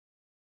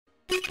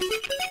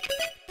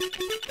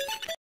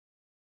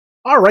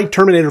All right,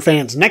 Terminator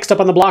fans, next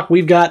up on the block,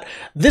 we've got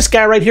this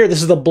guy right here.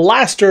 This is the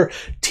Blaster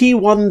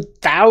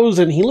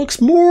T-1000. He looks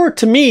more,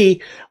 to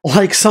me,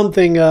 like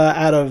something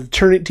out of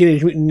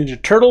Teenage Mutant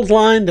Ninja Turtles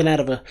line than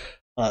out of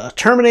a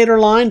Terminator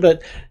line,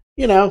 but,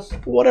 you know,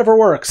 whatever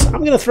works.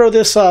 I'm going to throw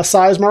this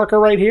size marker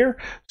right here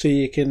so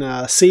you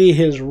can see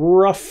his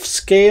rough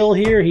scale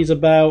here. He's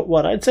about,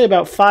 what, I'd say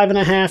about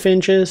 5.5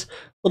 inches, a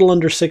little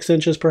under 6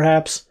 inches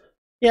perhaps.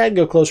 Yeah, I'd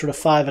go closer to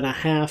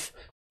 5.5.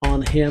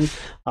 On him,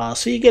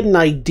 so you get an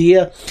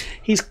idea.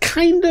 He's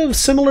kind of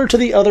similar to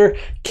the other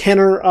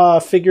Kenner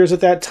figures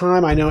at that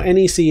time. I know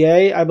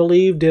NECA, I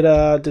believe,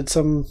 did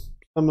some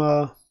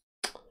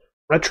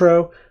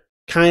retro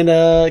kind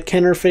of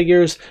Kenner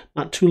figures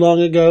not too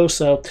long ago,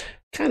 so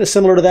kind of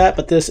similar to that,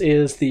 but this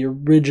is the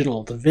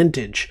original, the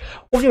vintage.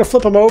 We're going to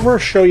flip him over,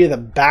 show you the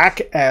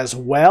back as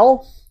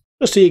well,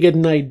 just so you get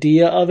an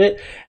idea of it.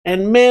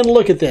 And man,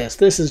 look at this.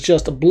 This is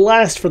just a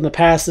blast from the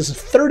past. This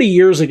is 30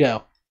 years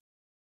ago.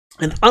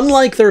 And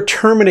unlike their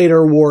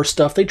Terminator War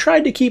stuff, they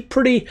tried to keep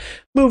pretty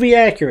movie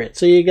accurate.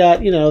 So you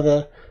got, you know,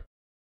 the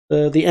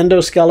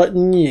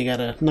endoskeleton. You got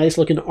a nice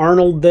looking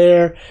Arnold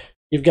there.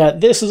 You've got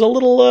this is a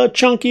little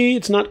chunky.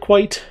 It's not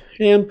quite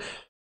him.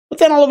 But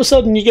then all of a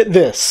sudden you get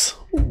this.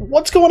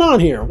 What's going on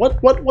here?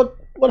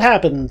 What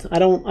happened? I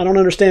don't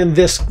understand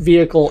this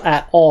vehicle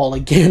at all.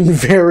 Again,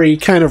 very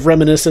kind of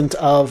reminiscent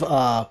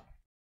of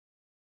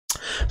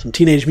some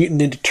Teenage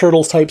Mutant Ninja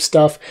Turtles type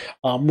stuff,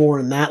 more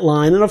in that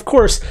line. And of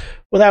course,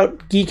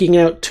 without geeking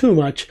out too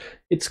much,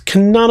 it's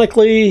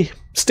canonically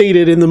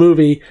stated in the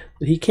movie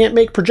that he can't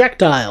make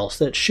projectiles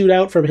that shoot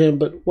out from him.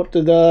 But what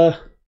did the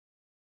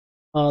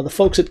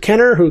folks at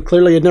Kenner, who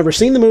clearly had never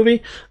seen the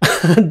movie,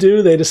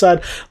 do? They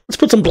decide, let's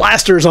put some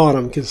blasters on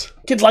him, because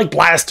kids like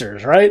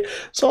blasters, right?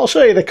 So I'll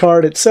show you the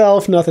card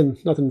itself.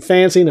 Nothing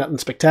fancy, nothing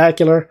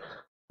spectacular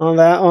on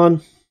that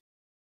one.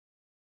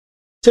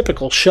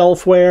 Typical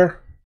shelf wear.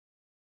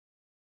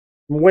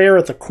 Wear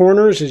at the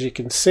corners, as you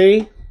can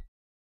see.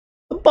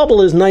 The bubble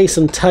is nice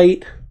and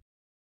tight. A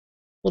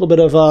little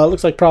bit of,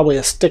 looks like probably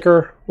a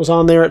sticker was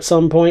on there at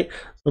some point.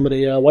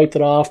 Somebody wiped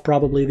it off,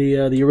 probably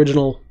the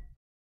original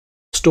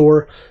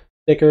store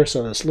sticker,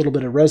 so there's a little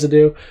bit of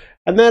residue.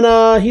 And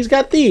then he's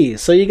got these.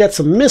 So you got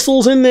some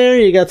missiles in there,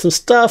 you got some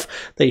stuff.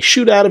 They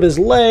shoot out of his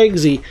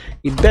legs, he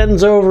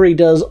bends over, he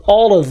does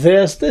all of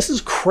this. This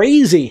is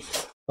crazy.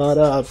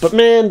 But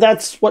man,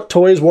 that's what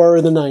toys were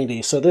in the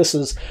 90s. So this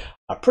is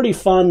a pretty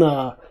fun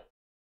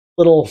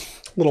little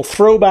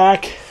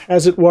throwback,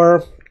 as it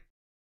were.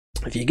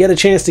 If you get a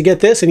chance to get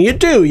this, and you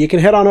do, you can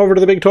head on over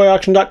to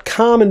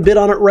TheBigToyAuction.com and bid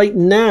on it right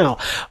now.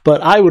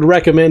 But I would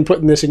recommend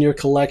putting this in your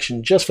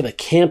collection just for the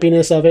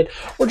campiness of it,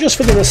 or just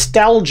for the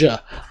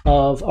nostalgia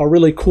of a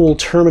really cool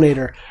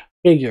Terminator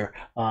figure.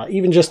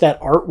 Even just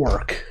that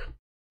artwork.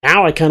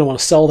 Now I kind of want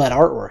to sell that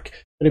artwork.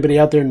 Anybody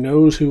out there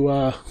knows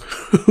who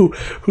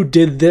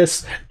did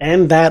this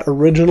and that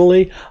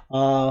originally,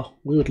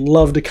 we would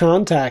love to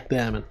contact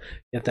them and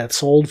get that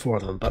sold for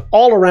them. But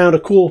all around a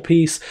cool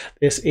piece.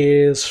 This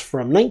is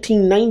from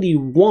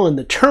 1991,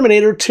 the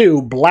Terminator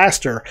 2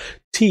 Blaster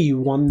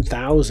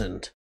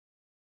T-1000.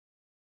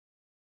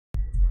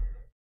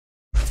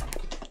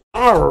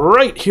 All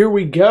right, here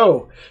we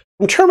go.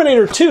 From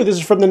Terminator 2, this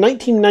is from the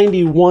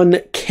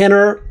 1991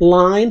 Kenner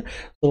line.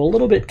 So a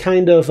little bit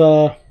kind of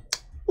a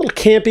little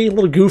campy, a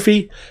little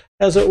goofy,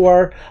 as it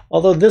were.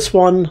 Although this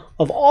one,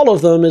 of all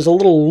of them, is a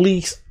little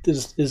least,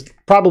 is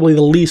probably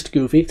the least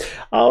goofy.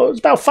 It's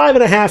about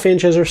 5.5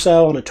 inches or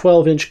so on a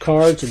 12-inch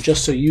card, so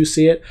just so you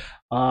see it.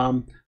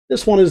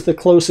 This one is the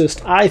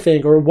closest, I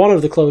think, or one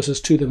of the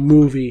closest to the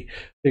movie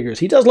figures.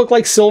 He does look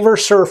like Silver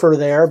Surfer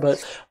there,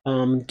 but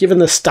given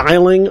the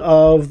styling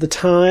of the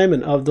time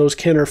and of those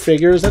Kenner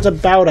figures, that's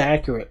about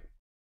accurate.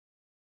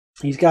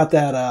 He's got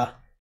that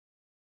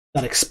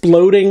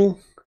exploding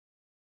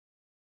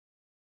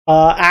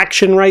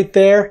action right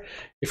there.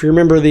 If you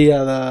remember the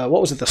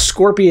what was it, the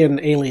Scorpion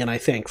alien, I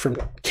think, from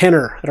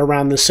Kenner at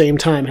around the same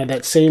time, had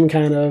that same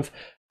kind of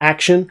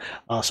action.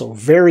 So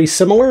very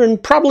similar,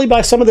 and probably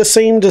by some of the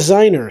same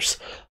designers.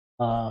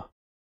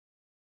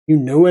 You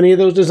know any of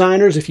those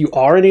designers? If you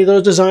are any of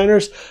those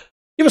designers,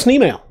 give us an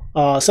email.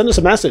 Send us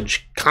a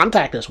message.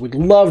 Contact us. We'd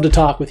love to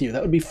talk with you.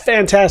 That would be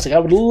fantastic. I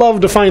would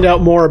love to find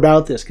out more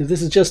about this, because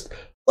this is just,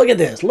 look at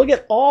this. Look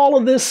at all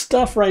of this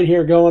stuff right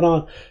here going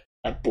on.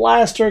 That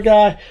blaster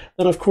guy.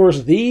 Then, of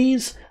course,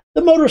 these.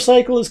 The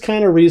motorcycle is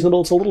kind of reasonable.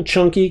 It's a little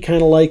chunky,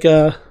 kind of like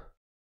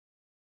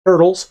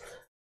Turtles.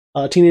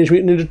 Teenage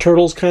Mutant Ninja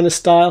Turtles kind of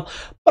style.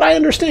 But I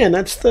understand.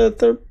 That's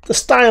the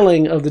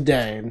styling of the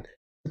day. And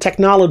the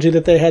technology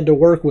that they had to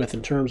work with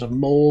in terms of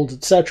molds,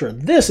 etc.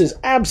 This is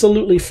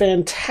absolutely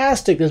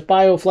fantastic, this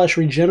bioflesh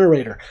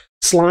regenerator.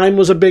 Slime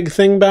was a big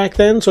thing back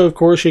then, so of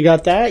course you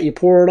got that. You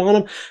pour it on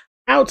them.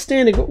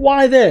 Outstanding. But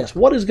why this?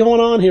 What is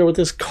going on here with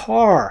this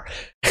car?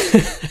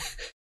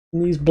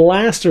 And these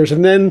blasters.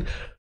 And then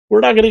we're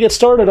not going to get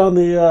started on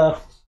the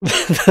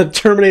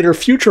Terminator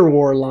Future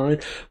War line.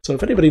 So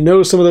if anybody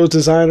knows some of those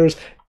designers,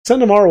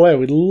 send them our way.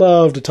 We'd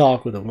love to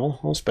talk with them.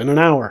 I'll spend an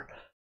hour.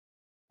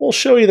 We'll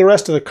show you the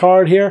rest of the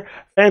card here.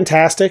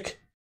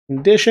 Fantastic.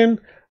 condition.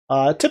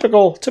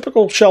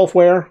 Typical shelf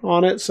wear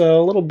on it,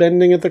 so a little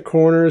bending at the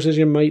corners, as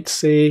you might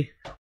see.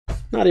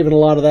 Not even a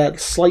lot of that.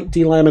 Slight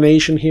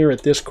delamination here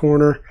at this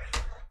corner.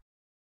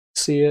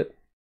 See it?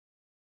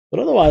 But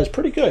otherwise,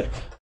 pretty good.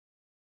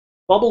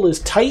 Bubble is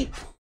tight.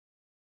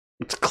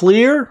 It's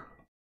clear.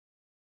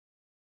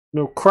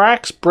 No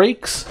cracks,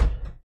 breaks,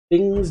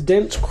 dings,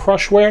 dents,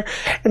 crush wear,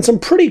 and some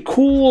pretty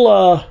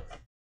cool,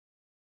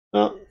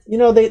 you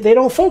know, they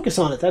don't focus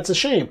on it. That's a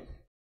shame.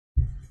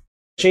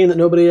 Shame that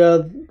nobody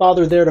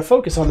bothered there to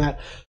focus on that.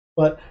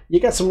 But you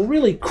got some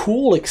really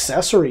cool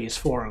accessories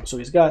for him. So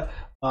he's got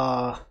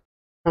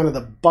kind of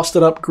the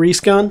busted up grease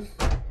gun.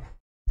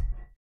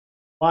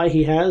 Why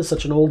he has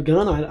such an old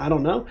gun, I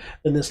don't know.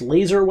 Then this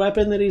laser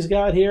weapon that he's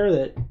got here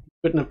that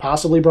couldn't have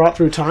possibly brought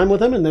through time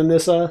with him. And then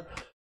this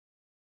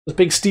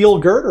big steel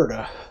girder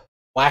to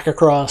whack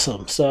across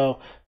him. So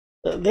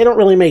they don't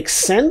really make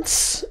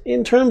sense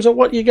in terms of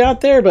what you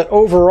got there, but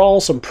overall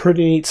some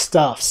pretty neat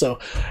stuff. So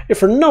if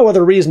for no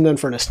other reason than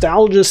for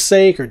nostalgia's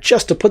sake or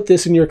just to put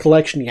this in your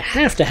collection, you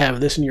have to have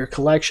this in your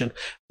collection.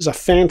 This is a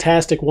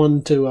fantastic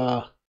one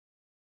to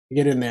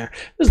get in there.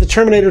 This is the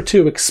Terminator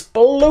 2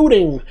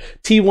 exploding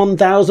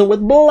T-1000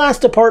 with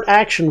blast apart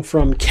action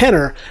from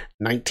Kenner,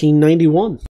 1991.